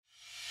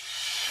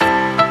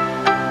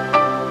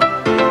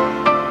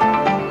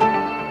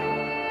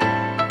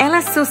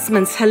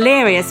Sussman's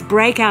hilarious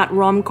breakout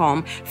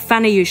rom-com,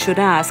 Funny You Should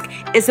Ask,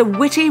 is a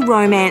witty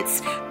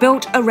romance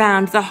built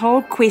around the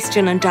whole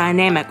question and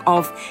dynamic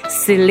of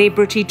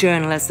celebrity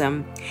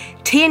journalism.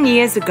 10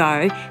 years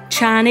ago,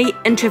 Chani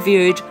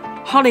interviewed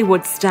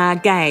Hollywood star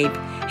Gabe.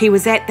 He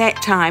was at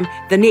that time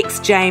the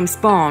next James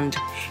Bond,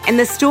 and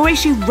the story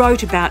she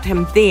wrote about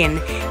him then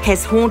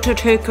has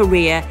haunted her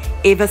career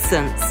ever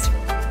since.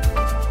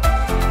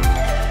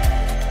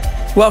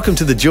 Welcome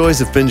to the Joys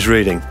of Binge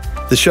Reading,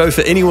 the show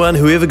for anyone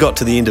who ever got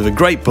to the end of a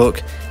great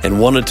book and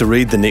wanted to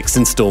read the next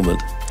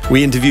instalment.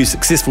 We interview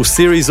successful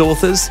series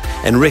authors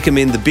and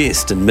recommend the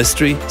best in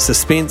mystery,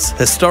 suspense,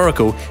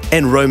 historical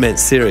and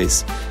romance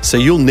series, so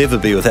you'll never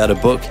be without a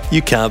book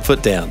you can't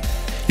put down.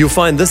 You'll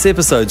find this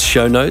episode's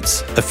show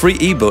notes, a free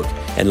ebook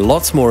and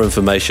lots more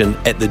information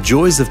at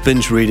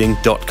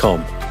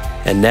thejoysofbingereading.com.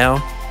 And now,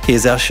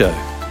 here's our show.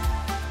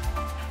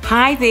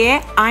 Hi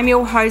there, I'm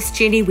your host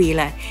Jenny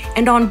Wheeler,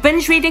 and on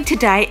Binge Reading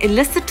today,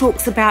 Elissa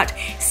talks about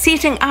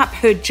setting up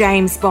her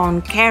James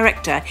Bond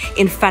character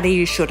in Funny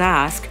You Should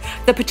Ask,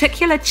 the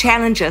particular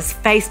challenges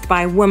faced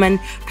by women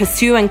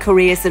pursuing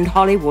careers in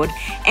Hollywood,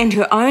 and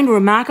her own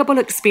remarkable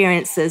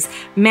experiences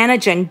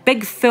managing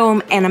big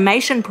film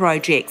animation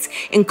projects,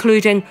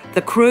 including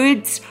The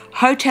Croods,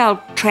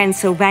 Hotel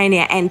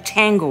Transylvania and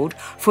Tangled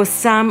for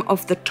some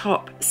of the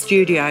top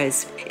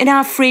studios. In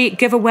our free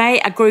giveaway,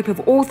 a group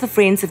of author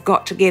friends have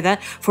got together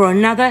for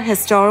another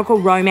historical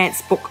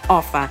romance book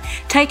offer.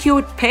 Take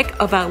your pick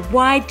of a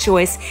wide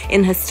choice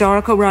in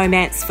historical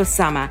romance for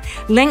summer.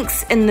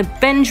 Links in the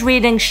binge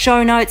reading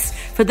show notes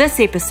for this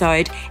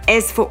episode,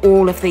 as for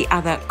all of the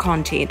other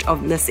content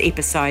of this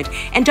episode.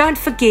 And don't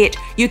forget,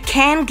 you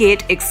can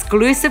get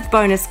exclusive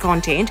bonus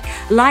content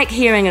like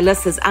hearing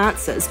Elissa's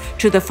answers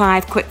to the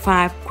 5 quickfire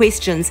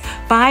questions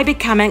by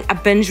becoming a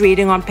Binge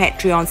Reading on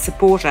Patreon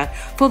supporter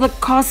for the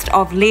cost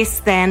of less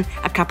than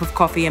a cup of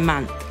coffee a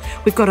month.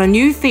 We've got a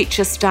new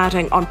feature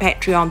starting on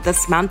Patreon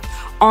this month,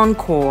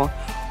 Encore.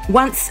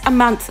 Once a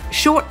month,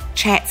 short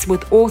chats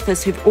with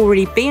authors who've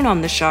already been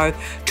on the show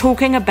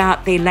talking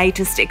about their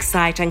latest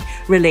exciting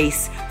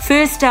release.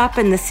 First up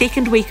in the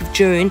second week of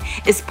June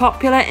is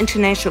popular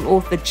international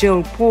author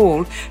Jill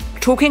Paul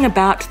talking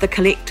about The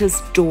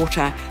Collector's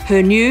Daughter,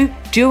 her new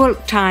dual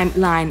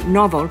timeline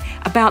novel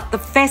about the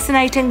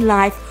fascinating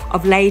life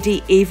of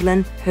Lady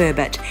Evelyn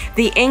Herbert,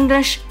 the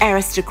English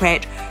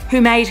aristocrat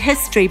who made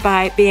history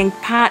by being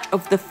part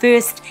of the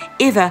first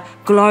ever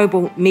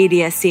global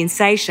media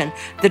sensation,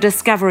 the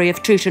discovery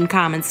of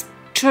Tutankhamun's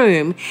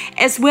tomb,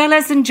 as well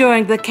as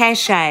enjoying the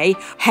cachet,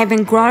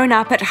 having grown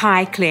up at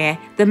Highclere,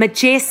 the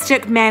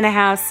majestic manor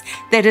house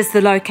that is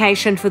the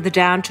location for the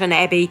Downton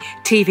Abbey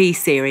TV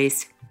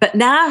series. But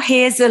now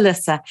here's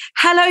Elissa.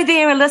 Hello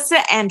there,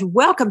 Elissa, and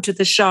welcome to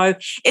the show.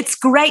 It's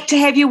great to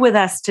have you with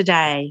us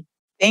today.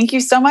 Thank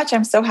you so much.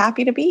 I'm so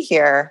happy to be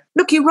here.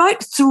 Look, you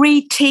wrote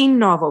 3 teen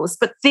novels,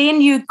 but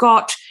then you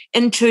got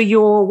into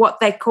your, what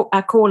they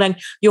are calling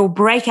your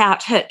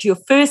breakout hit, your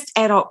first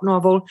adult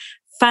novel,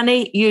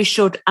 Funny You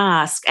Should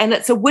Ask. And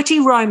it's a witty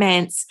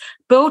romance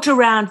built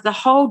around the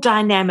whole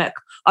dynamic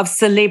of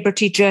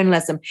celebrity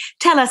journalism.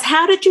 Tell us,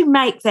 how did you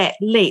make that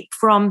leap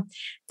from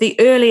the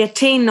earlier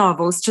teen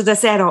novels to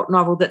this adult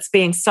novel that's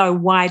being so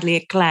widely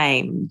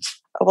acclaimed?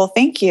 Well,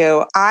 thank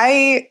you.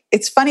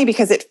 It's funny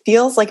because it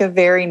feels like a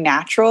very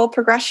natural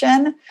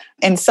progression.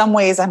 In some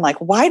ways, I'm like,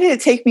 why did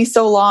it take me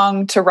so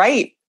long to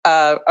write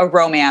a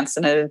romance,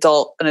 an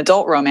adult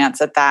romance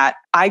at that?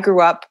 I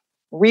grew up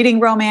reading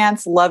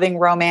romance, loving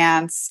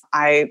romance.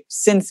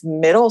 Since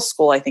middle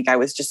school, I think I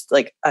was just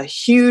like a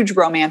huge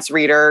romance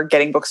reader,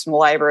 getting books from the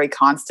library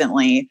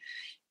constantly.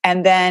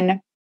 And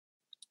then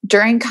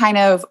during kind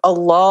of a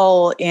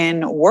lull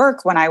in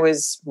work when I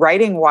was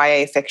writing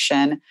YA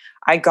fiction,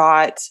 I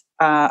got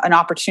an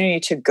opportunity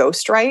to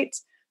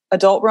ghostwrite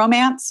adult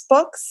romance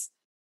books.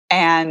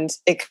 And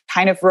it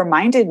kind of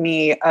reminded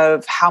me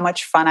of how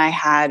much fun I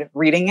had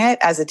reading it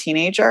as a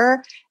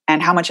teenager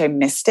and how much I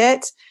missed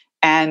it.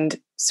 And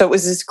so it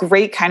was this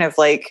great kind of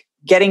like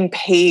getting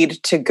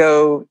paid to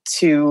go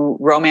to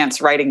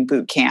romance writing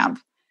boot camp.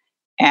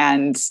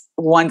 And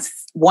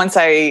once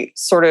I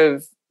sort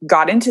of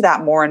got into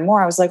that more and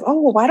more, I was like,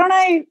 oh, well, why don't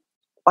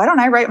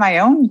I write my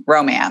own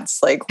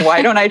romance? Like,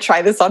 why don't I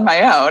try this on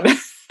my own?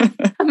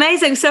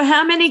 Amazing. So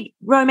how many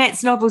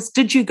romance novels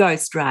did you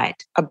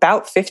ghostwrite?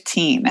 About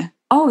 15.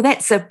 Oh,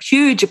 that's a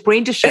huge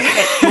apprenticeship.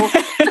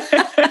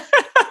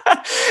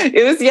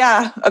 It was,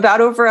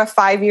 about over a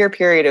 5-year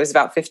period. It was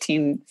about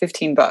 15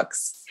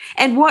 books.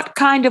 And what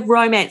kind of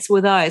romance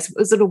were those?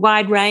 Was it a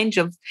wide range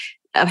of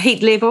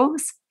heat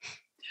levels?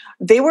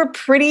 They were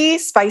pretty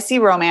spicy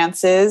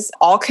romances,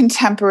 all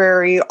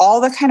contemporary, all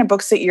the kind of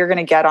books that you're going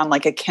to get on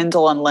like a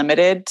Kindle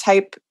Unlimited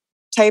type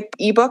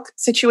ebook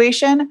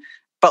situation,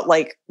 but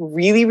like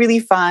really, really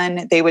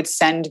fun. They would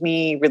send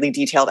me really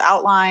detailed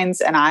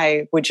outlines and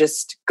I would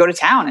just go to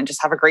town and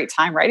just have a great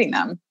time writing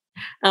them.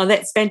 Oh,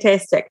 that's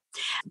fantastic.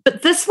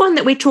 But this one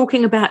that we're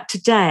talking about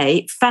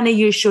today, Funny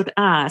You Should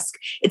Ask,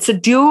 it's a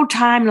dual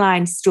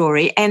timeline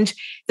story, and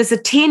there's a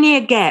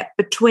 10-year gap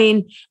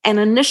between an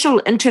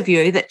initial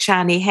interview that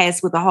Chani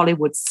has with a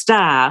Hollywood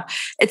star.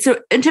 It's an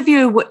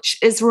interview which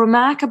is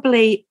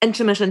remarkably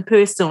intimate and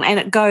personal, and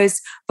it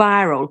goes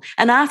viral.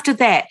 And after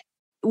that,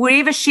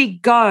 wherever she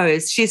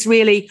goes, she's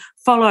really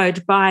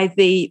followed by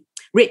the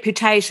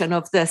reputation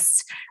of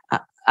this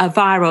a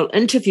viral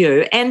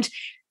interview. And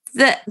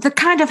the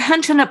kind of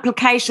hint and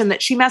implication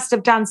that she must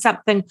have done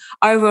something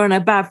over and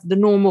above the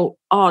normal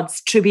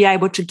odds to be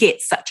able to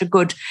get such a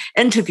good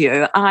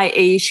interview,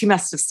 i.e. she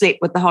must have slept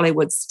with the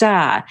Hollywood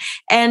star.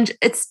 And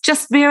it's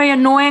just very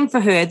annoying for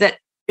her that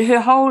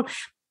her whole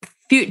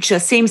future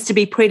seems to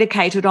be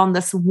predicated on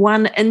this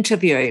one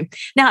interview.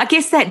 Now, I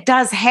guess that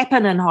does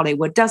happen in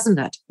Hollywood, doesn't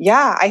it?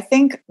 Yeah, I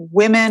think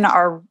women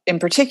are, in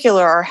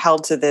particular, are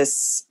held to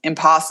this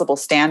impossible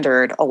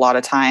standard a lot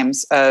of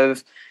times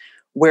of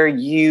where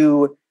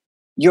your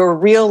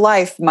real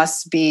life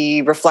must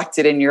be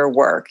reflected in your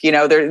work. You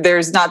know,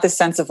 there's not this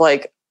sense of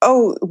like,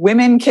 oh,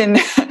 women can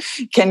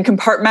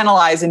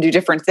compartmentalize and do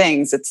different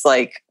things. It's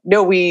like,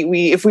 no,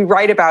 we if we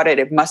write about it,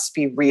 it must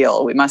be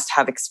real. We must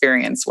have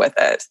experience with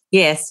it.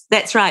 Yes,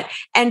 that's right.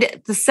 And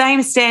the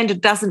same standard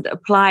doesn't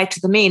apply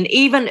to the men,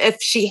 even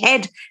if she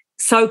had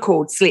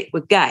so-called slept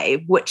with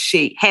gay, which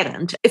she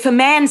hadn't. If a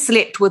man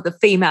slept with a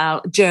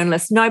female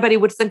journalist, nobody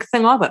would think a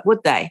thing of it,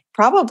 would they?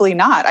 Probably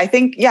not. I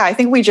think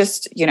we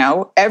just,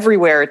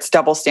 everywhere it's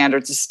double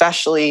standards,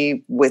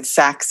 especially with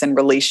sex and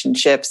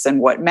relationships, and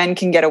what men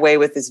can get away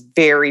with is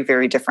very,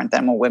 very different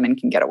than what women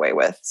can get away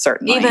with,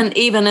 certainly.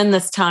 Even in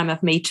this time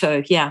of Me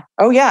Too, yeah.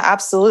 Oh, yeah,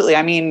 absolutely.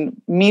 I mean,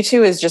 Me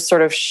Too is just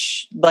sort of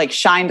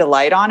shined a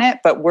light on it,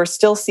 but we're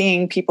still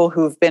seeing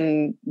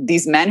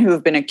these men who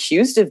have been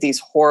accused of these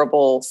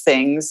horrible things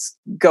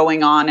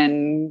going on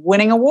and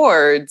winning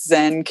awards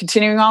and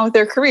continuing on with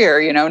their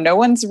career. No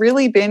one's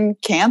really been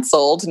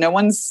canceled. No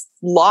one's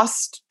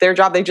lost their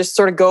job. They just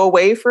sort of go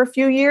away for a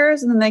few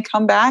years and then they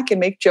come back and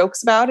make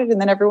jokes about it and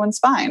then everyone's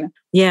fine.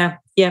 Yeah.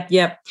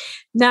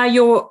 Now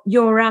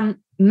your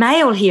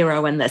male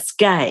hero in this,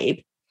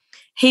 Gabe,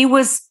 he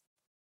was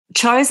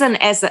chosen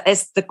as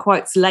the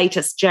quote's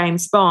latest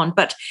James Bond,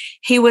 but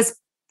he was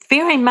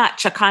very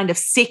much a kind of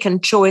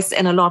second choice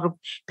in a lot of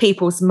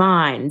people's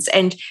minds.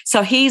 And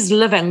so he's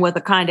living with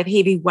a kind of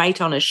heavy weight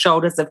on his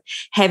shoulders of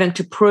having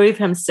to prove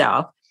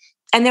himself.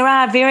 And there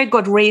are very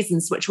good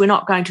reasons, which we're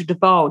not going to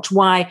divulge,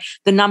 why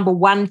the number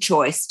one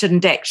choice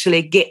didn't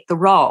actually get the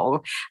role,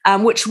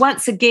 which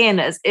once again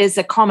is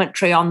a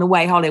commentary on the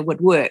way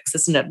Hollywood works,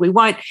 isn't it? We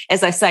won't,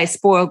 as I say,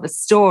 spoil the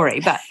story,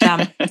 but...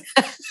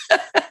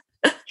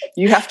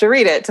 You have to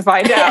read it to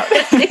find out.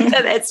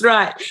 Yeah, that's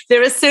right.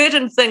 There are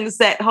certain things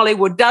that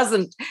Hollywood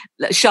doesn't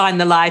shine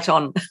the light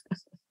on.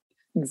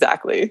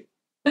 Exactly.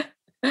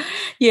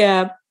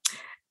 Yeah.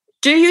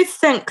 Do you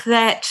think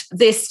that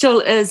there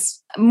still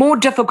is more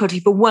difficulty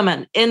for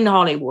women in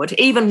Hollywood,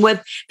 even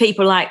with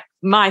people like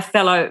my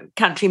fellow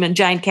countryman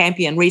Jane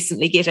Campion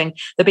recently getting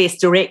the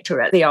Best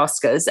Director at the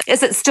Oscars?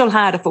 Is it still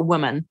harder for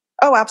women?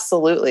 Oh,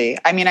 absolutely.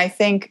 I mean, I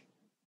think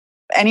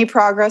any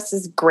progress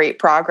is great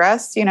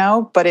progress,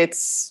 but it's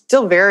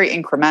still very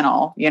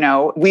incremental.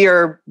 We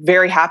are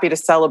very happy to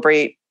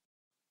celebrate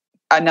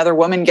another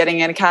woman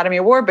getting an Academy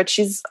Award, but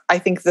she's, I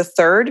think, the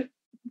third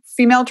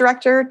female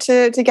director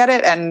to get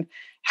it. And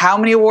how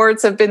many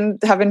awards have been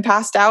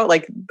passed out?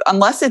 Like,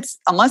 unless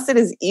it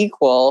is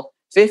equal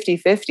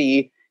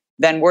 50-50,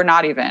 then we're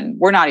not even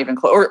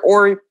close.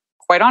 Or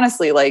quite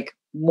honestly, like,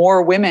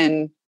 more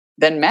women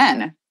than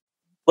men.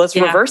 Let's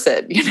reverse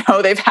it.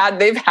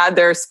 They've had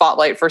their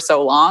spotlight for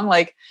so long.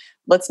 Like,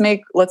 let's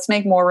make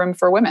more room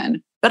for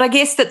women. But I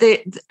guess that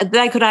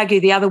they could argue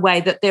the other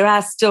way, that there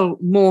are still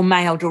more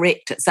male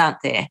directors,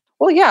 aren't there?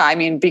 Well, yeah. I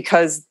mean,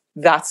 because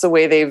that's the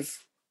way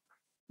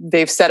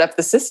they've set up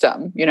the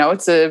system.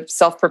 It's a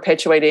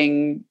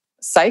self-perpetuating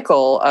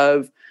cycle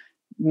of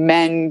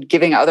men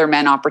giving other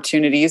men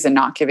opportunities and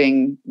not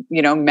giving,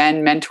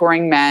 men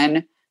mentoring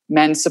men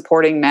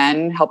supporting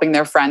men, helping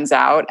their friends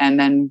out. And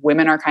then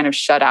women are kind of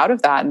shut out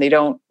of that. And they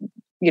don't,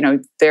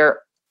 there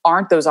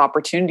aren't those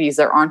opportunities.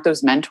 There aren't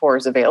those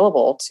mentors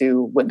available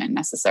to women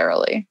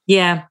necessarily.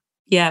 Yeah.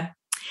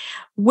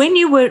 When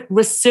you were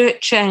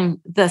researching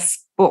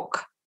this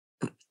book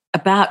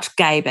about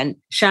Gabe and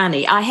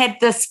Chani, I had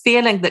this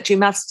feeling that you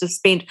must have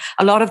spent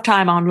a lot of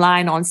time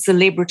online on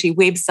celebrity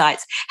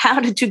websites.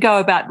 How did you go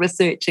about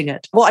researching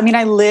it? Well, I mean,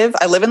 I live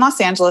in Los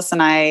Angeles,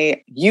 and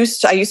I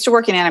used to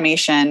work in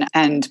animation,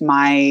 and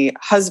my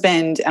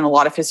husband and a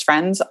lot of his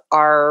friends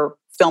are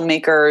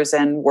filmmakers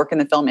and work in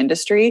the film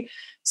industry.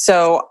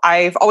 So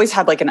I've always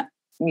had like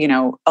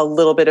a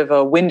little bit of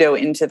a window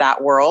into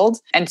that world.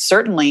 And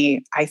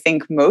certainly I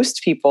think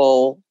most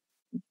people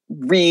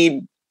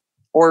read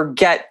or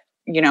get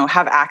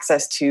have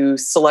access to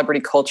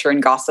celebrity culture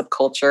and gossip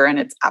culture. And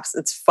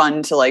it's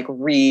fun to like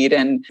read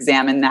and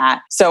examine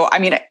that. So, I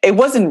mean, it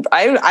wasn't,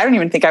 I don't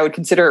even think I would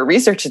consider it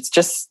research. It's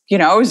just,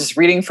 I was just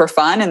reading for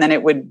fun, and then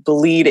it would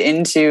bleed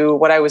into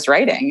what I was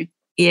writing.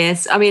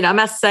 Yes. I mean, I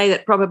must say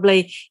that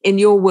probably in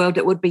your world,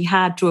 it would be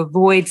hard to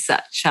avoid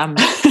such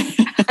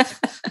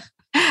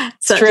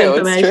such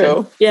information. It's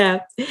true.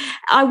 Yeah.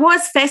 I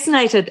was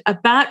fascinated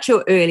about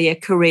your earlier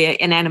career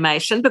in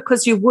animation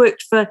because you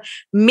worked for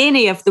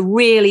many of the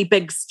really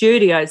big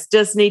studios,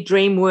 Disney,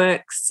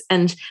 DreamWorks,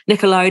 and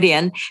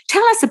Nickelodeon.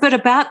 Tell us a bit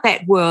about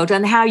that world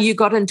and how you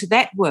got into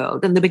that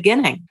world in the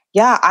beginning.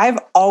 Yeah, I've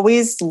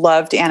always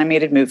loved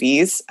animated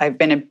movies. I've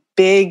been a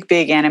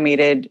big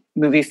animated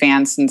movie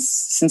fan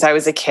since I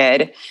was a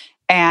kid.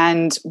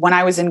 And when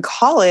I was in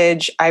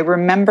college, I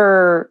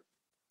remember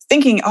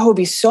thinking, oh, it'd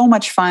be so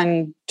much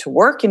fun to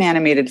work in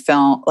animated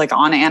film, like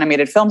on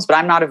animated films, but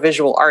I'm not a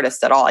visual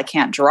artist at all. I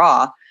can't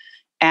draw.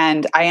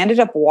 And I ended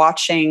up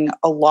watching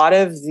a lot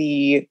of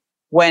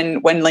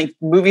when like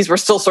movies were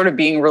still sort of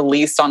being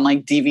released on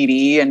like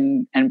DVD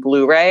and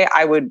Blu-ray,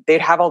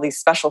 they'd have all these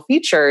special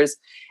features.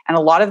 And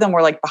a lot of them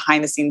were like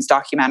behind the scenes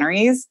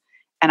documentaries.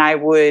 And I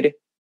would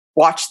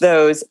watch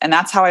those. And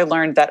that's how I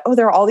learned that, oh,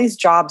 there are all these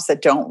jobs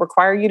that don't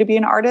require you to be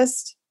an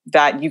artist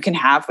that you can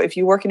have if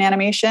you work in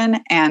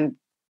animation. And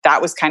that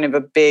was kind of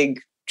a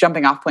big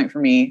jumping off point for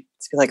me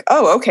to be like,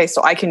 oh, okay,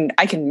 so I can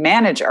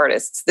manage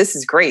artists. This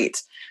is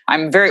great.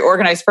 I'm a very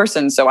organized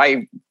person, so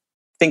I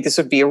think this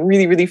would be a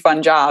really, really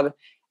fun job.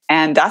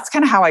 And that's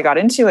kind of how I got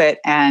into it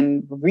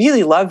and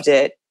really loved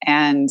it.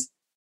 And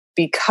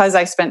because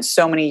I spent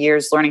so many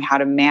years learning how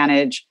to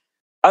manage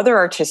other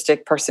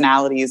artistic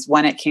personalities,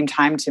 when it came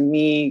time to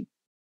me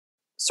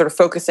sort of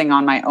focusing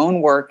on my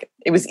own work,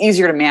 it was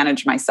easier to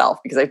manage myself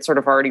because I'd sort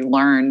of already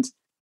learned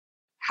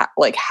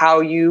how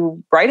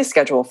you write a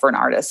schedule for an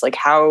artist, like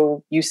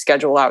how you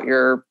schedule out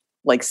your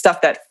like stuff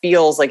that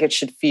feels like it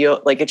should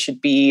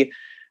be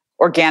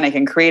organic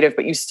and creative,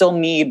 but you still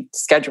need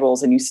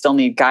schedules and you still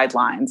need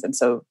guidelines. And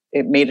so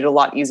it made it a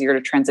lot easier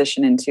to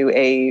transition into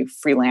a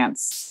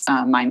freelance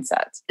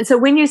mindset. And so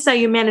when you say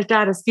you managed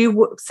artists,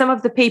 some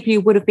of the people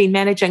you would have been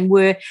managing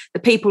were the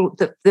people,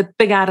 the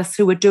big artists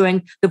who were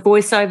doing the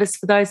voiceovers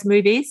for those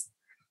movies?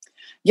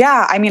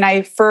 Yeah, I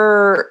mean,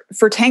 for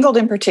Tangled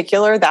in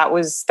particular, that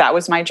was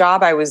my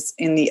job. I was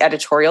in the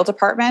editorial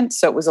department,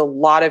 so it was a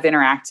lot of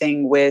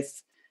interacting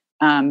with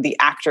the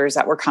actors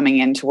that were coming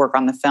in to work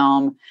on the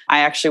film.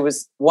 I actually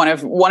was one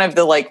of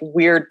the like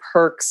weird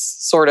perks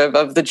sort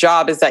of the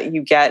job is that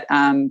you get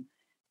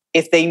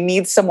if they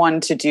need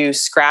someone to do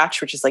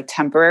scratch, which is like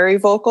temporary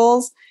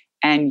vocals,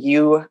 and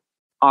you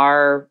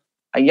are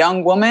a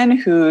young woman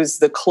who's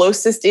the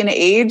closest in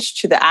age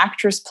to the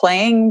actress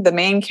playing the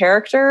main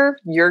character,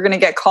 you're going to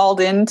get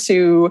called in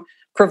to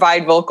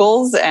provide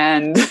vocals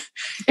and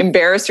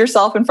embarrass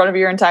yourself in front of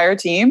your entire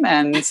team.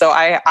 And so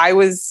I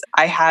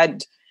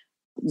had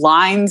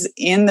lines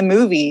in the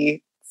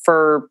movie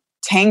for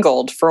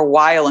Tangled for a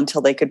while until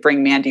they could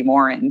bring Mandy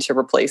Moore in to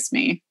replace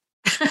me.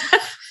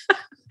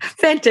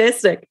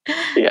 Fantastic.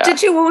 Yeah.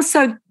 Did you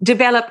also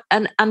develop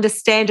an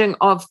understanding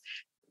of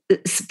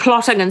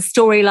plotting and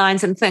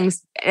storylines and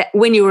things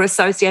when you were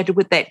associated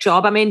with that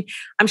job? I mean,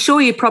 I'm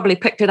sure you probably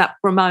picked it up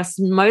from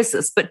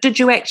osmosis, but did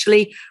you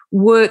actually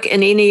work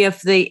in any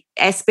of the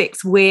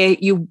aspects where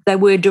they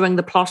were doing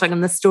the plotting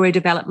and the story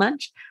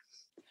development?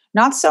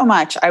 Not so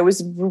much. I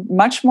was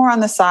much more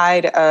on the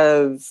side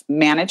of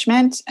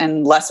management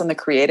and less on the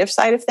creative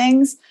side of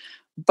things.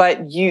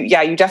 But you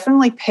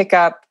definitely pick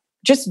up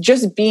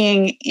just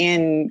being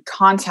in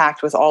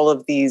contact with all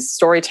of these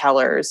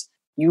storytellers.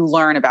 You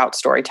learn about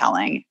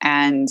storytelling,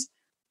 and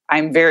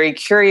I'm very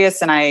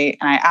curious, and I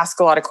ask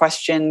a lot of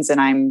questions,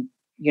 and I'm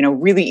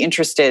really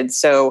interested.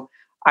 So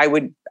I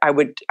would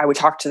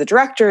talk to the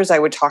directors, I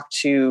would talk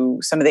to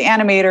some of the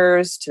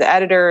animators, to the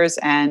editors,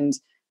 and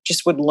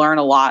just would learn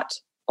a lot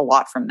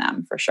from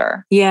them for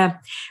sure. Yeah.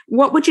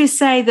 What would you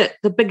say that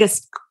the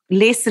biggest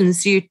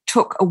lessons you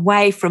took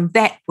away from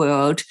that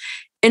world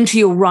into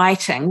your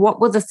writing?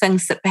 What were the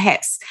things that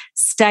perhaps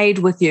stayed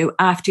with you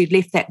after you'd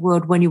left that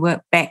world when you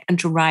went back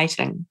into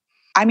writing?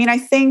 I mean, I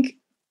think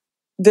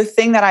the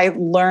thing that I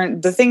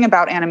learned, the thing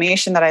about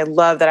animation that I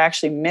love, that I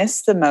actually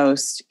miss the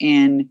most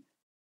in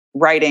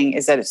writing,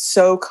 is that it's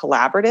so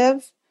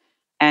collaborative.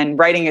 And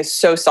writing is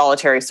so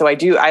solitary. So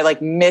I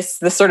like miss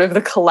the sort of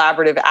the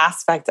collaborative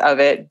aspect of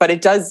it, but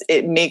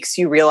it makes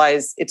you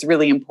realize it's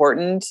really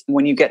important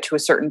when you get to a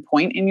certain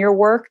point in your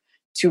work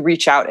to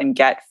reach out and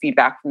get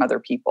feedback from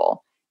other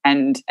people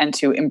and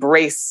to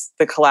embrace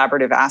the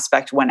collaborative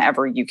aspect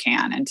whenever you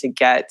can, and to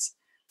get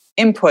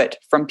input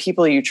from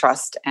people you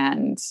trust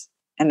and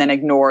then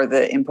ignore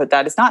the input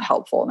that is not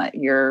helpful and that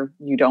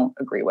you don't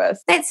agree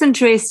with. That's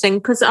interesting,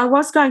 because I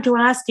was going to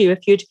ask you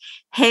if you'd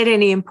had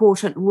any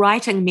important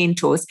writing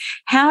mentors.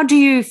 How do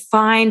you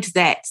find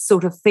that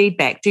sort of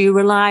feedback? Do you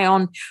rely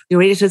on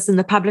your editors in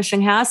the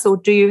publishing house, or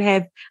do you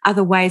have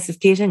other ways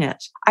of getting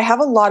it? I have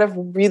a lot of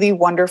really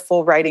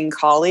wonderful writing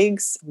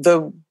colleagues.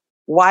 The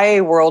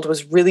YA world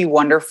was really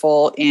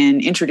wonderful in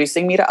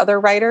introducing me to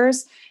other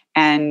writers,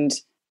 and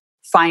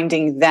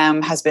finding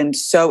them has been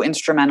so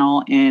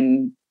instrumental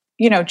in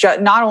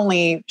not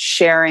only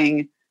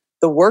sharing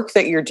the work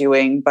that you're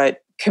doing, but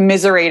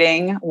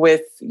commiserating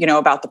with,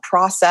 about the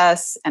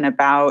process and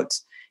about,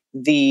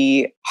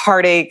 the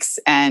heartaches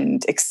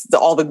and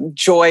all the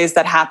joys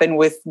that happen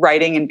with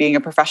writing and being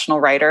a professional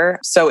writer.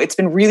 So it's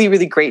been really,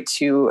 really great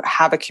to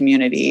have a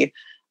community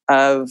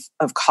of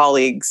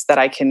colleagues that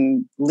I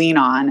can lean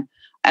on.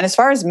 And as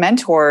far as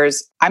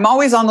mentors, I'm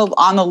always on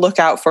the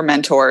lookout for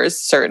mentors,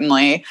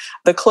 certainly.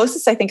 The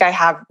closest I think I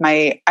have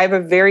a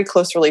very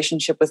close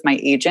relationship with my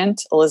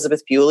agent,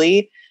 Elizabeth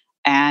Bewley,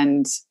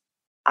 and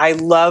I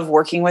love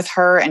working with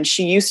her. And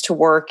she used to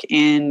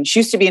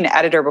be an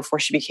editor before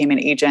she became an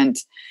agent.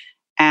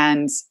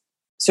 And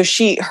so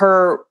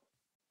her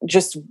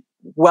just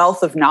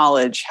wealth of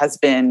knowledge has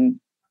been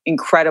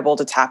incredible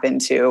to tap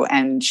into.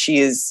 And she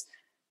is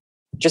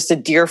just a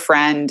dear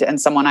friend and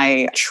someone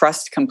I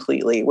trust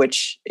completely,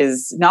 which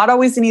is not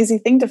always an easy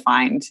thing to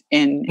find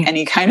in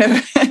any kind of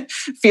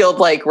field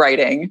like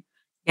writing.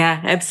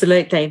 Yeah,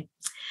 absolutely.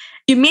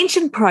 You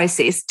mentioned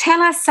process.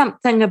 Tell us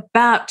something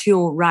about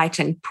your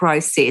writing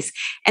process,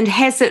 and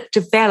has it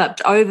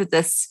developed over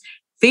this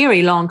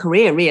very long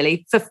career,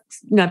 really?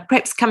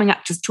 Perhaps coming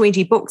up to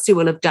 20 books you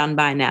will have done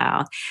by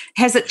now.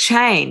 Has it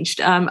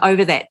changed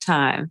over that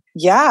time?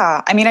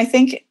 Yeah. I mean, I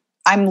think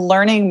I'm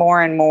learning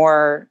more and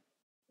more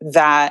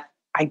that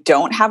I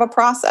don't have a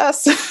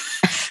process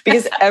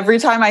because every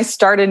time I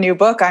start a new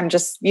book, I'm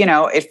just,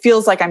 it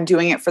feels like I'm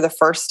doing it for the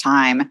first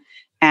time.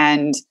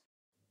 And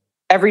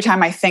every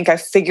time I think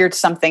I've figured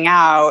something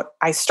out,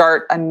 I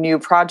start a new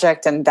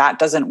project and that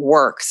doesn't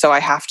work. So I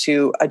have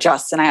to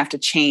adjust and I have to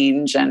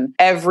change. And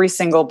every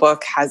single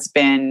book has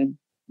been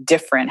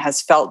different,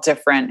 has felt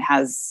different,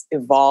 has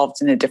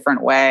evolved in a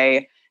different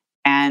way.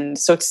 And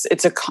so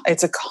it's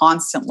a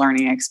constant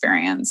learning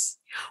experience.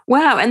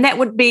 Wow. And that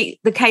would be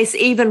the case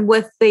even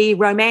with the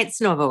romance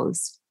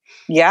novels.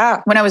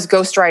 Yeah. When I was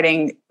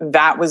ghostwriting,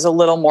 that was a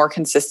little more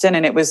consistent.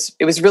 And it was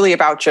really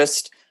about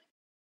just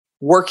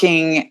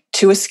working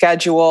to a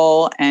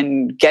schedule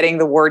and getting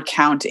the word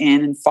count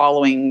in and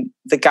following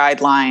the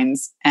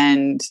guidelines.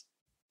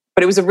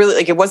 But it was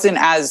it wasn't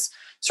as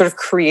sort of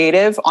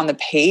creative on the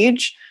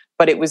page,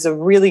 but it was a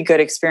really good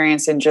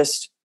experience in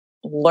just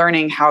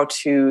learning how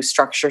to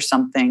structure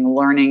something,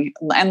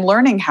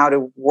 learning how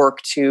to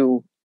work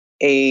to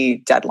a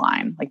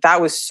deadline. Like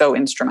that was so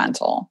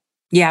instrumental.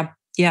 Yeah.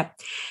 Yeah.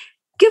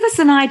 Give us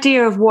an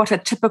idea of what a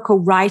typical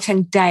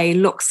writing day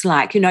looks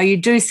like. You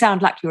do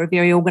sound like you're a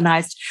very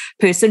organized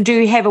person. Do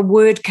you have a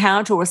word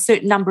count or a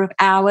certain number of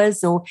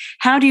hours, or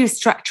how do you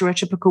structure a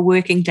typical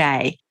working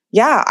day?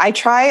 Yeah, I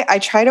try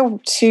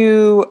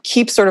to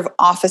keep sort of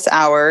office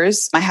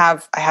hours. I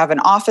have an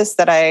office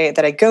that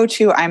I go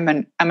to. I'm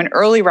an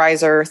early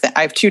riser.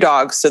 I have 2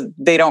 dogs, so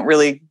they don't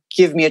really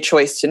give me a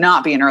choice to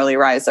not be an early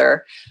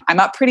riser. I'm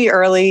up pretty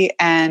early,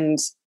 and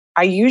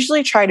I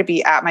usually try to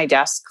be at my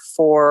desk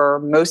for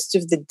most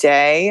of the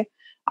day.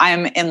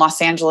 I'm in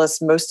Los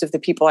Angeles. Most of the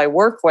people I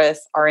work with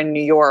are in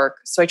New York.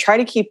 So I try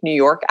to keep New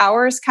York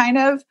hours kind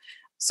of.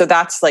 So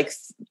that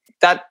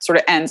sort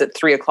of ends at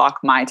 3:00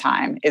 my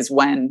time is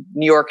when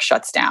New York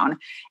shuts down.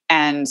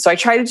 And so I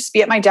try to just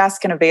be at my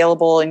desk and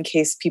available in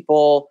case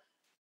people,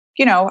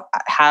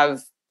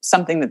 have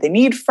something that they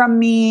need from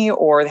me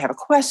or they have a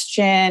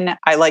question.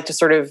 I like to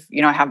sort of,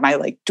 have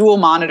my dual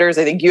monitors.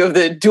 I think you have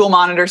the dual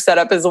monitor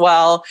setup as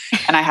well.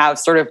 And I have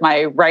sort of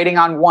my writing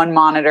on one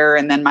monitor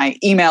and then my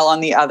email on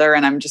the other.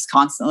 And I'm just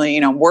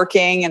constantly,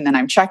 working, and then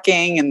I'm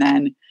checking, and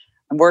then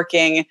I'm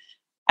working.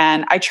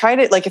 And I try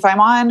to,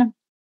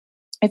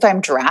 if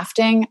I'm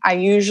drafting, I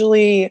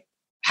usually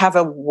have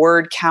a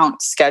word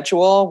count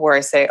schedule where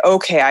I say,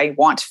 okay, I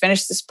want to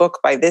finish this book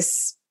by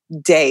this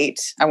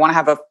date. I want to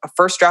have a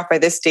first draft by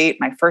this date.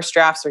 My first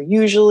drafts are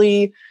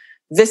usually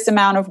this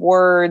amount of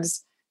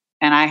words,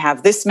 and I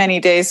have this many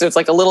days. So it's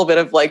like a little bit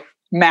of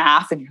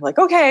math, and you're like,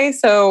 okay,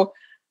 so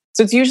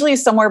it's usually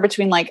somewhere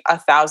between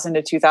 1,000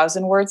 to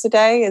 2,000 words a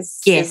day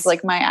is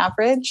my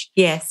average.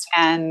 Yes.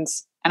 And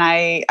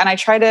I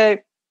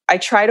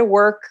try to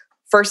work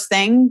first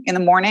thing in the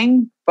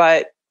morning,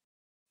 but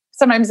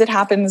sometimes it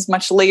happens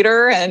much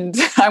later and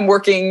I'm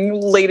working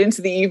late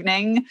into the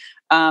evening.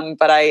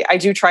 But I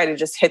do try to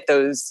just hit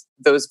those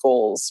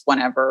goals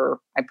whenever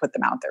I put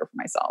them out there for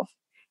myself.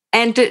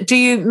 And do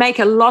you make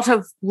a lot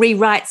of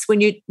rewrites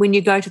when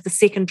you go to the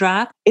second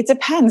draft? It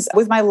depends.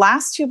 With my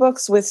last 2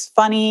 books, with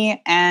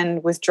Funny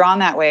and with Drawn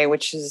That Way,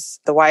 which is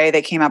the YA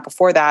that came out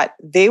before that,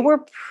 they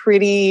were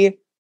pretty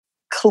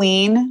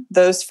clean.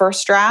 Those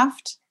first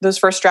drafts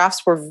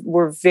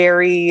were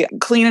very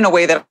clean in a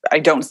way that I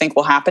don't think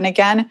will happen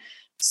again.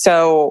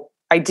 So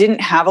I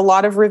didn't have a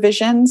lot of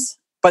revisions.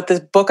 But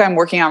the book I'm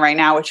working on right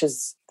now, which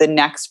is the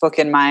next book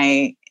in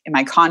my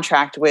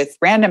contract with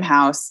Random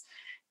House,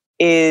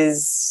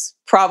 is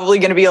probably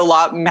going to be a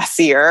lot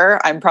messier.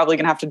 I'm probably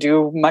going to have to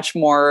do much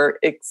more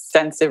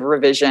extensive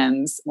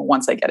revisions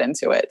once I get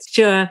into it.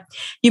 Sure.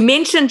 You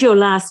mentioned your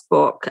last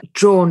book,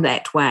 Drawn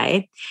That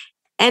Way,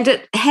 and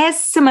it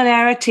has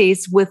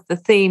similarities with the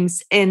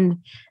themes in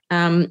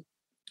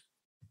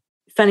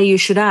Funny You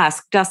Should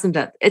Ask, doesn't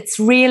it? It's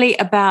really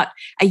about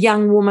a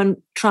young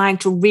woman trying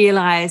to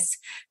realize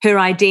her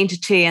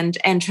identity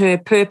and her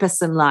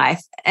purpose in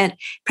life. and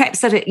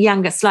perhaps at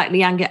a slightly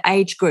younger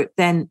age group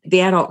than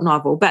the adult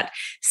novel, but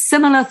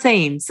similar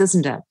themes,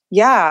 isn't it?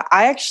 Yeah,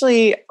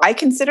 I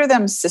consider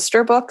them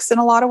sister books in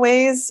a lot of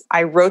ways.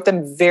 I wrote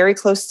them very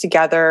close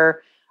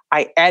together.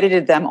 I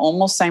edited them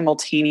almost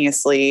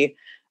simultaneously.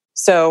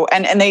 So,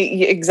 and they,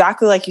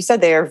 exactly like you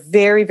said, they are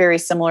very, very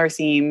similar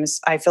themes.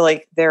 I feel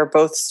like they're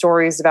both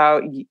stories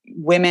about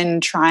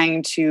women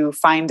trying to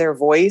find their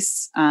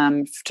voice,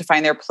 to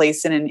find their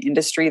place in an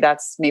industry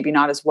that's maybe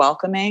not as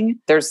welcoming.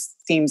 There's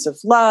themes of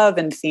love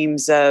and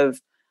themes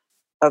of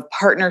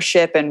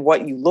partnership and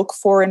what you look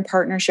for in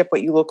partnership,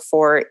 what you look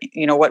for,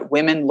 what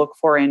women look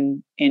for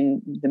in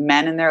the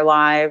men in their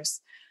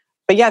lives.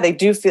 But yeah, they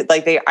do feel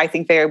like I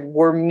think they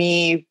were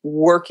me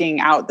working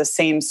out the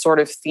same sort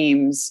of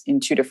themes in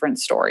two different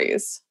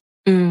stories.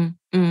 Turning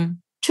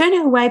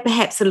away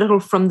perhaps a little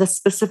from the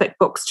specific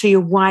books to your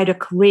wider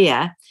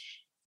career,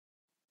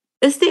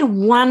 is there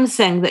one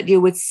thing that you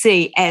would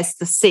see as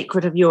the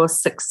secret of your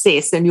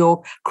success in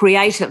your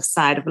creative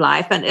side of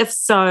life? And if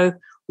so,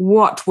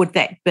 what would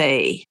that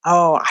be?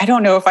 Oh, I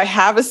don't know if I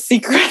have a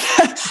secret.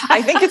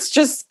 I think it's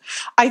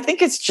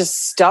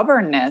just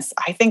stubbornness.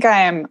 I think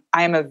I am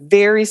a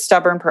very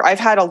stubborn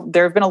person.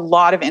 There have been a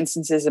lot of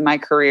instances in my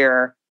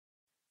career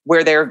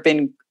where there have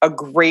been a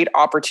great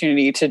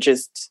opportunity to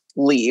just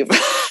leave.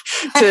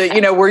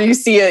 Where you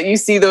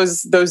see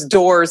those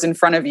doors in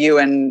front of you,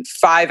 and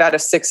 5 out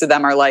of 6 of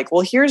them are like,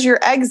 well, here's your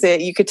exit.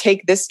 You could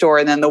take this door.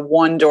 And then the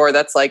one door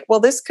that's like, well,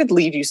 this could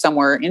lead you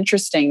somewhere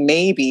interesting,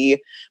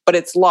 maybe, but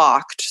it's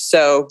locked.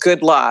 So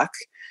good luck.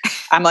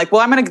 I'm like,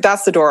 well,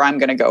 that's the door I'm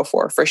going to go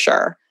for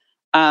sure.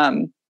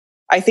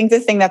 I think the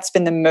thing that's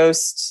been the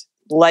most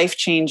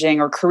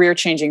life-changing or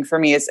career-changing for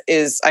me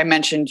is I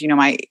mentioned,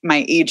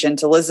 my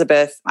agent,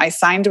 Elizabeth. I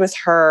signed with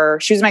her.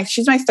 She's my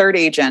 3rd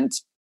agent.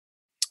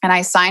 And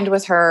I signed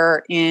with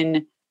her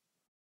in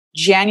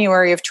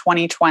January of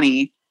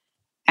 2020.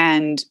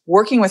 And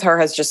working with her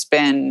has just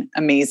been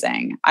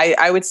amazing.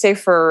 I would say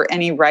for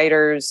any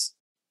writers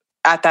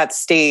at that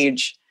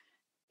stage,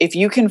 if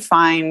you can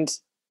find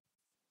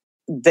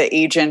the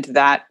agent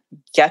that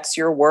gets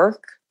your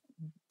work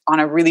on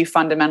a really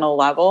fundamental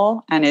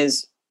level and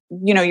is,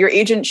 your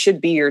agent should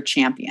be your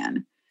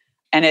champion.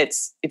 And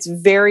it's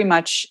very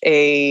much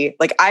my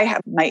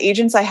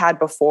agents I had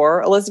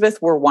before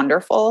Elizabeth were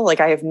wonderful.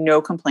 Like, I have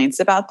no complaints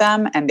about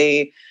them. And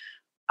they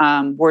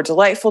were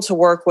delightful to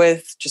work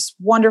with, just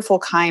wonderful,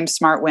 kind,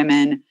 smart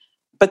women.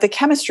 But the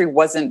chemistry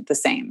wasn't the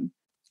same.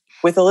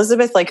 With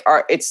Elizabeth,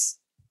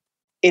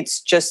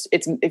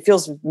 it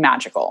feels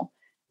magical.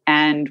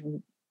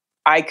 And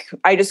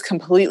I just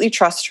completely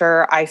trust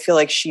her. I feel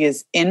like she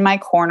is in my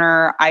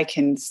corner. I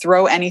can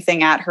throw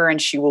anything at her and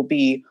she will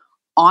be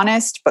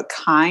honest but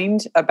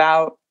kind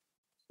about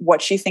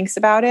what she thinks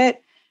about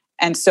it.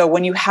 And so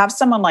when you have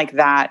someone like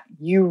that,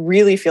 you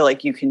really feel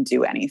like you can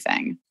do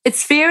anything.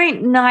 It's very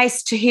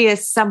nice to hear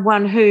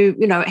someone who,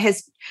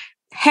 has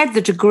had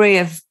the degree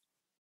of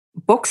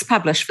books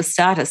published, for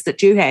starters,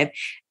 that you have,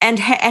 and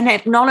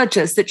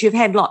acknowledges that you've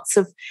had lots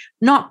of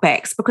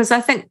knockbacks, because I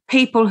think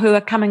people who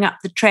are coming up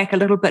the track a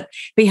little bit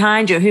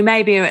behind you, who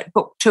maybe are at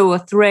book 2 or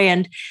 3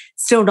 and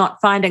still not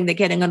finding they're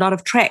getting a lot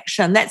of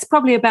traction, that's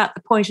probably about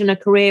the point in a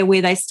career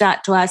where they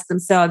start to ask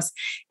themselves,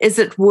 is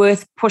it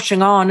worth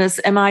pushing on?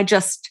 Am I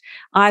just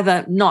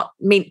either not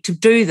meant to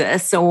do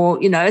this, or,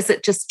 is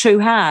it just too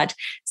hard?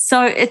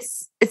 So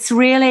it's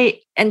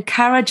really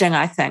encouraging,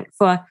 I think,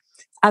 for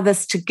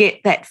others to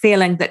get that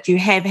feeling that you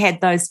have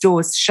had those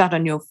doors shut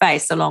in your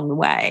face along the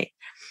way.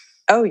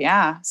 Oh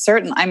yeah,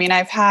 certainly. I mean,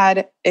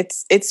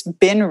 it's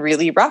been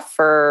really rough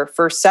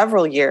for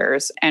several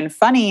years. And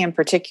Funny in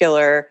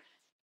particular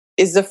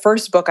is the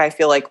first book I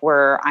feel like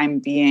where I'm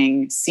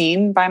being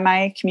seen by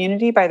my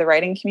community, by the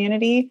writing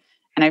community,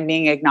 and I'm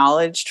being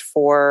acknowledged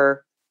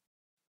for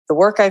the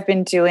work I've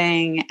been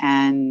doing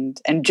and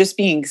just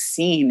being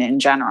seen in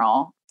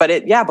general.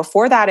 But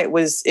before that it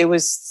was,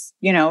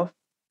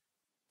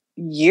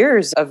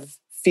 years of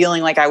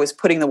feeling like I was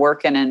putting the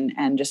work in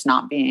and just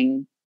not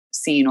being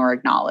seen or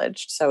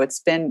acknowledged. So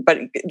but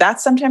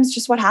that's sometimes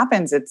just what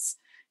happens. It's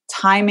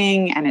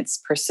timing and it's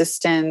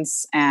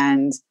persistence,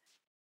 and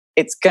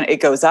it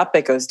goes up,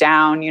 it goes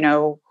down,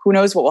 who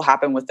knows what will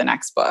happen with the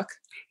next book.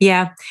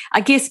 Yeah.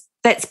 I guess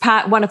that's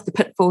one of the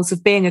pitfalls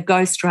of being a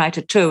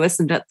ghostwriter too,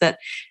 isn't it? That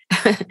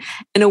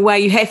in a way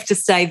you have to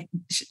stay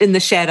in the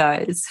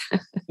shadows.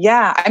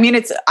 Yeah. I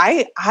mean,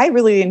 I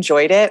really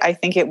enjoyed it. I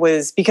think it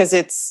was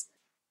because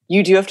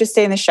you do have to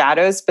stay in the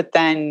shadows, but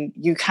then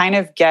you kind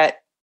of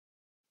get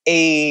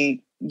a,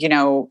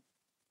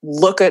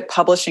 look at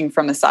publishing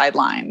from the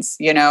sidelines,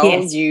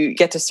 yes. You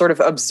get to sort of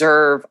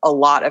observe a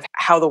lot of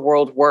how the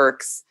world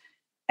works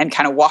and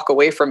kind of walk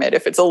away from it.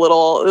 If it's a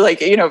little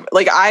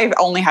I've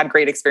only had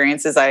great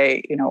experiences.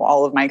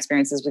 All of my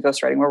experiences with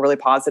ghostwriting were really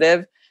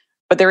positive,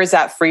 but there is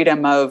that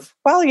freedom of,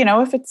 well,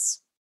 if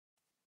it's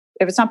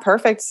not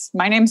perfect,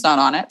 my name's not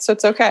on it, so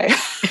it's okay.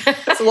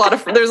 There's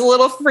a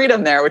little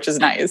freedom there, which is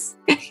nice.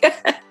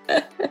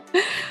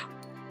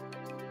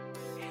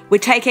 We're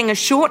taking a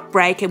short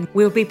break and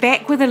we'll be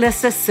back with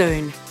Elissa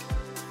soon.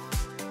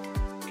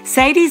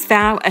 Sadie's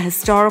Vow, a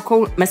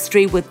historical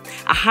mystery with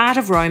a heart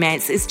of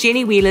romance, is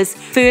Jenny Wheeler's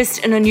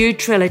first in a new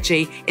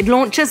trilogy. It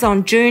launches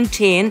on June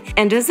 10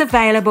 and is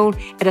available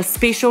at a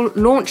special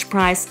launch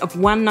price of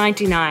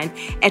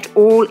 $1.99 at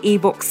all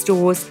ebook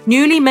stores.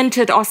 Newly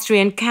minted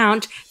Austrian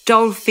Count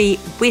Dolphy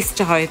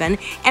Westerhoven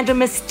and a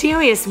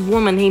mysterious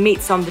woman he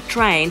meets on the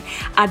train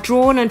are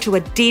drawn into a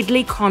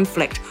deadly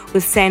conflict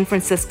with San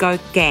Francisco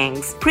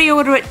gangs.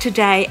 Pre-order it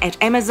today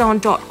at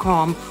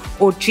Amazon.com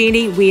or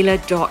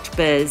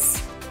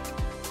jennywheeler.biz.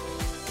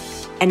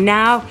 And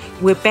now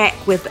we're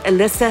back with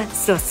Elissa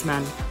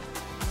Sussman.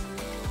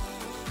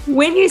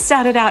 When you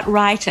started out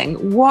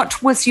writing,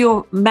 what was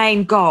your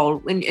main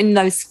goal in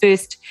those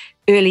first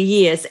early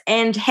years,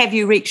 and have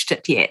you reached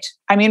it yet?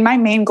 I mean, my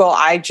main goal,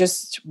 I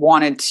just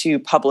wanted to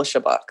publish a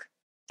book.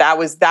 That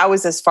was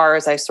as far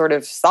as I sort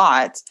of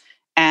thought.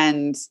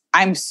 And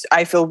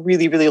I feel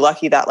really, really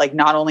lucky that like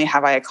not only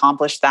have I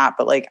accomplished that,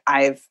 but like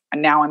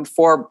I'm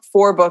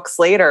four books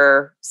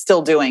later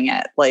still doing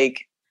it.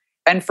 Like,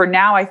 and for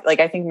now, I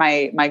think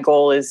my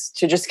goal is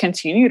to just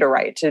continue to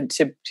write,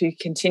 to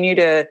continue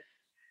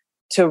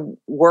to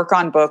work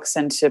on books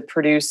and to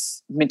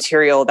produce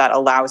material that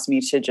allows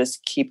me to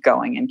just keep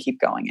going and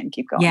keep going and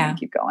keep going and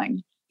keep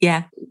going.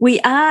 Yeah. We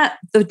are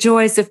the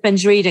Joys of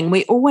Binge Reading.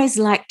 We always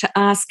like to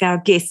ask our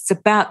guests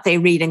about their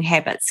reading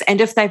habits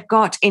and if they've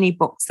got any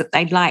books that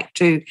they'd like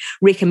to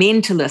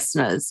recommend to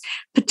listeners,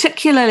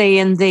 particularly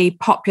in the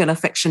popular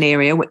fiction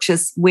area, which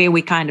is where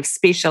we kind of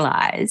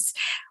specialize.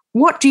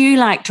 What do you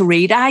like to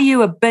read? Are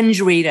you a binge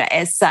reader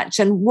as such?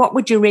 And what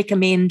would you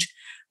recommend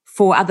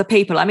for other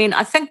people? I mean,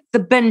 I think the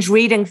binge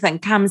reading thing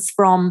comes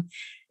from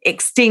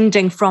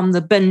extending from the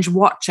binge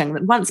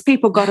watching. Once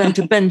people got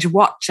into binge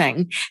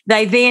watching,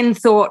 they then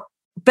thought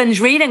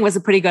binge reading was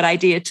a pretty good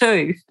idea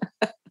too.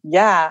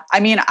 Yeah. I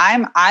mean,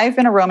 I've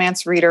been a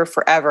romance reader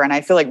forever, and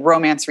I feel like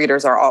romance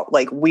readers are all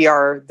like, we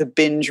are the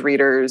binge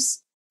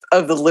readers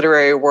of the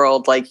literary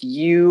world. Like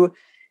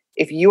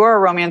if you are a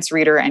romance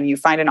reader and you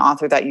find an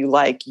author that you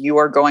like, you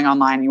are going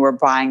online, you are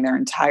buying their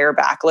entire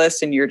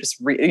backlist, and you're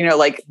just,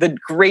 like the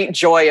great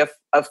joy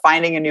of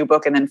finding a new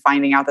book and then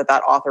finding out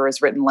that author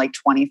has written like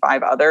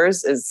 25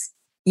 others is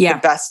the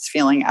best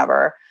feeling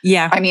ever.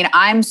 Yeah. I mean,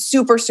 I'm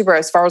super, super,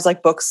 as far as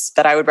like books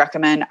that I would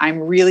recommend, I'm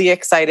really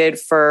excited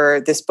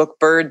for this book,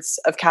 Birds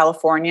of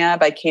California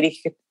by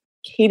Katie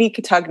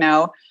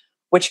Cotugno,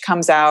 which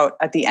comes out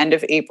at the end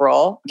of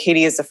April.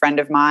 Katie is a friend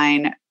of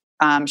mine.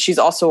 She's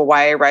also a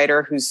YA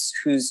writer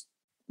who's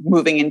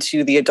moving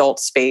into the adult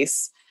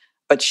space,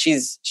 but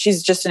she's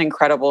just an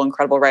incredible,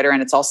 incredible writer.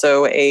 And it's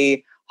also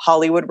a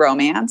Hollywood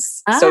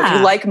romance. So if you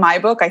like my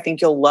book, I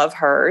think you'll love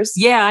hers.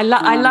 Yeah,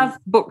 I love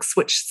books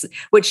which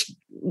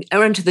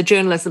are into the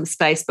journalism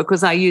space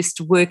because I used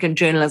to work in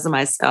journalism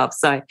myself.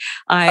 So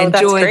I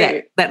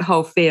enjoy that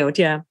whole field.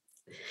 Yeah.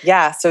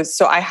 Yeah.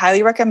 So I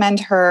highly recommend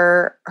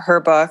her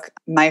book.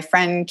 My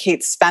friend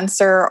Kate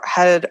Spencer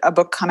had a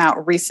book come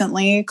out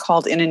recently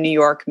called In a New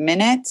York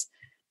Minute,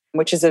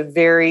 which is a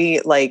very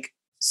like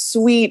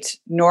sweet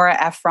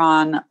Nora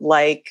Ephron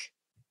like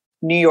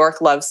New York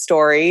love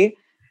story.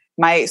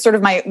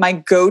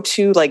 My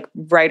go-to like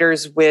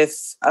writers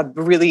with a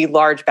really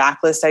large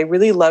backlist. I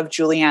really love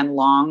Julianne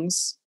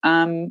Long's.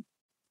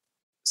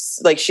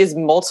 Like she has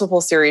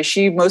multiple series.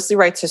 She mostly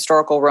writes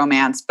historical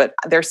romance, but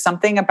there's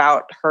something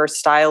about her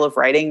style of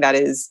writing that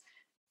is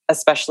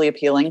especially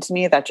appealing to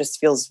me that just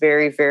feels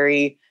very,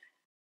 very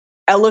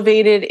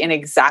elevated in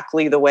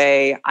exactly the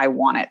way I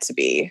want it to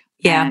be.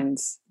 Yeah. And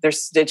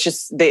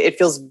it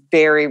feels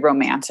very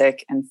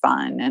romantic and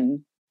fun.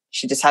 And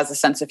she just has a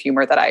sense of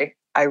humor that I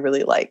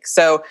really like.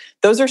 So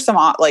those are some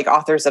like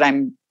authors that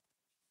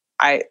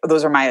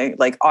those are my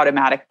like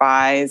automatic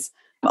buys.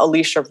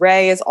 Alicia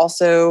Ray is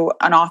also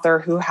an author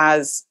who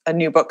has a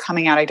new book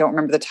coming out. I don't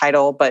remember the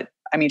title, but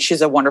I mean, she's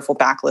a wonderful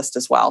backlist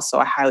as well. So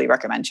I highly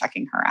recommend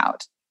checking her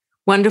out.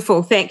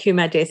 Wonderful. Thank you,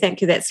 my dear.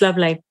 Thank you. That's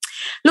lovely.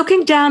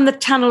 Looking down the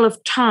tunnel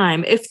of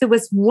time, if there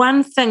was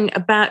one thing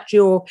about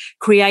your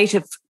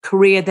creative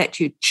career that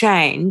you'd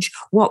change,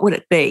 what would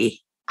it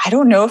be? I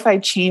don't know if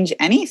I'd change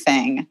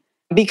anything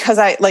because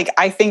I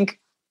think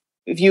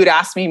if you had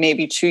asked me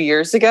maybe 2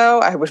 years ago,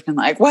 I would have been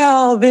like,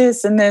 well,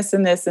 this and this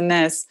and this and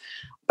this.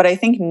 But I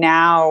think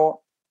now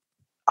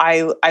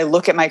I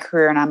look at my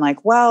career and I'm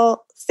like,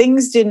 well,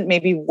 things didn't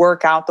maybe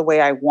work out the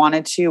way I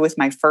wanted to with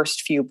my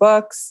first few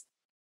books,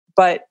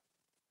 but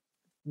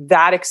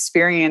that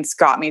experience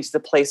got me to the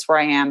place where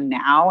I am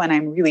now. And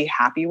I'm really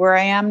happy where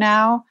I am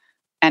now.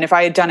 And if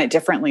I had done it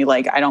differently,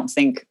 like, I don't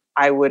think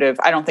I would have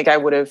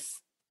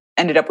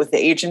ended up with the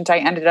agent I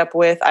ended up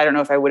with. I don't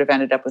know if I would have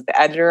ended up with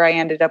the editor I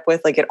ended up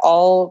with. Like it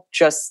all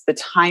just, the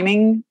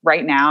timing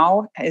right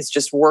now is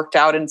just worked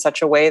out in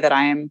such a way that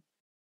I'm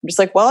just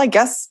like, well, I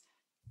guess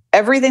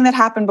everything that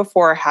happened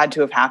before had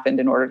to have happened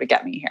in order to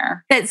get me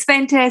here. That's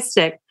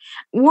fantastic.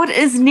 What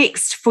is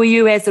next for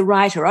you as a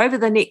writer over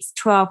the next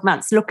 12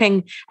 months?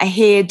 Looking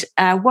ahead,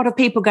 what are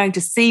people going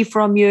to see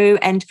from you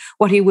and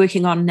what are you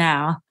working on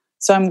now?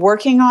 So I'm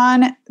working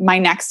on my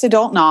next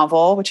adult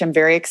novel, which I'm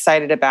very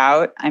excited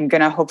about. I'm going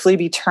to hopefully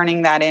be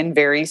turning that in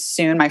very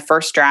soon, my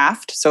first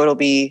draft. So it'll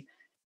be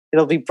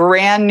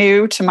brand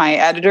new to my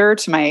editor,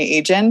 to my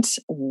agent.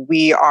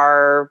 We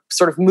are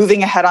sort of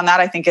moving ahead on that.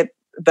 I think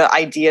the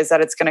idea is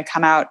that it's going to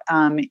come out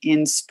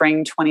in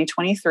spring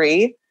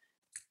 2023.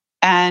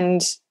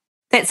 And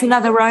that's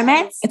another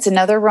romance? It's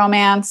another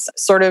romance,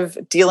 sort of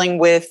dealing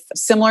with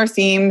similar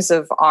themes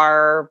of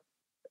our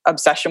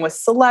obsession with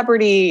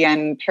celebrity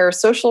and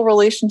parasocial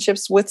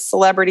relationships with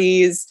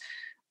celebrities.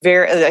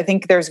 I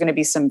think there's going to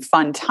be some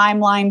fun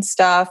timeline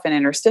stuff and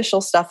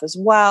interstitial stuff as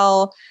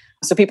well.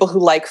 So people who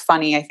like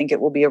funny, I think it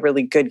will be a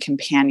really good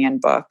companion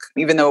book.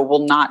 Even though it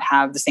will not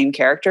have the same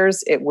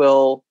characters, it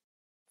will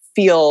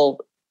feel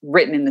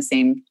written in the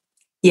same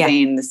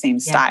vein, the same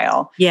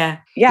style. Yeah.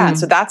 And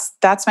so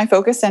that's my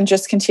focus, and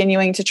just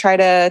continuing to try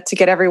to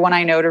get everyone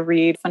I know to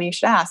read Funny You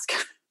Should Ask.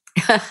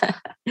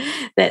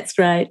 That's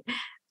great.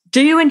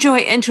 Do you enjoy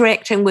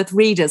interacting with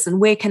readers, and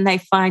where can they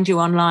find you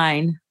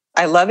online?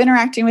 I love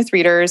interacting with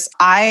readers.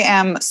 I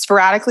am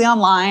sporadically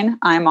online.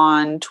 I'm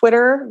on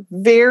Twitter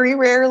very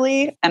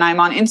rarely, and I'm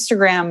on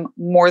Instagram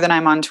more than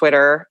I'm on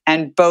Twitter.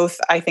 And both,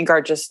 I think,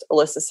 are just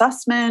Elissa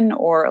Sussman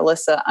or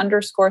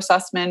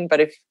Elissa_Sussman.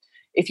 But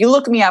if you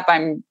look me up,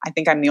 I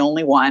think I'm the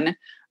only one.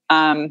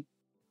 And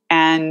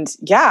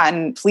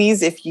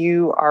please, if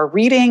you are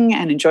reading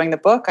and enjoying the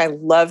book, I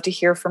love to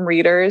hear from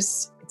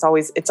readers.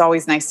 It's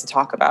always nice to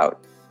talk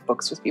about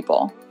books with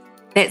people.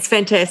 That's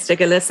fantastic,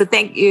 Elissa.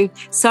 Thank you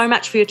so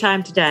much for your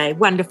time today.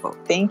 Wonderful.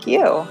 Thank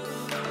you.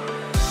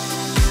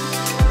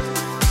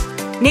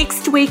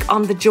 Next week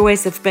on The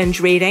Joys of Binge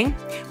Reading,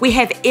 we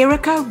have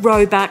Erica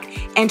Roebuck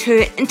and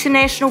her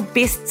international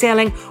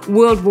best-selling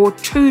World War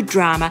II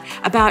drama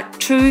about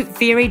two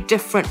very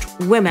different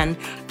women,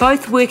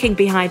 both working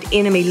behind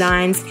enemy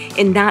lines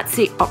in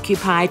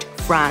Nazi-occupied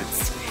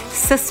France.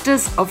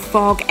 Sisters of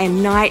Fog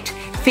and Night,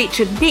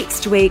 featured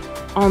next week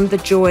on the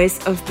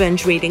Joys of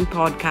Binge Reading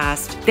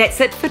podcast.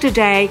 That's it for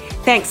today.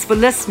 Thanks for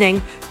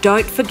listening.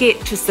 Don't forget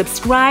to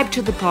subscribe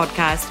to the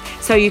podcast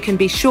so you can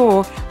be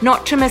sure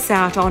not to miss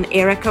out on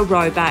Erica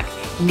Roebuck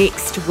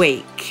next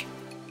week.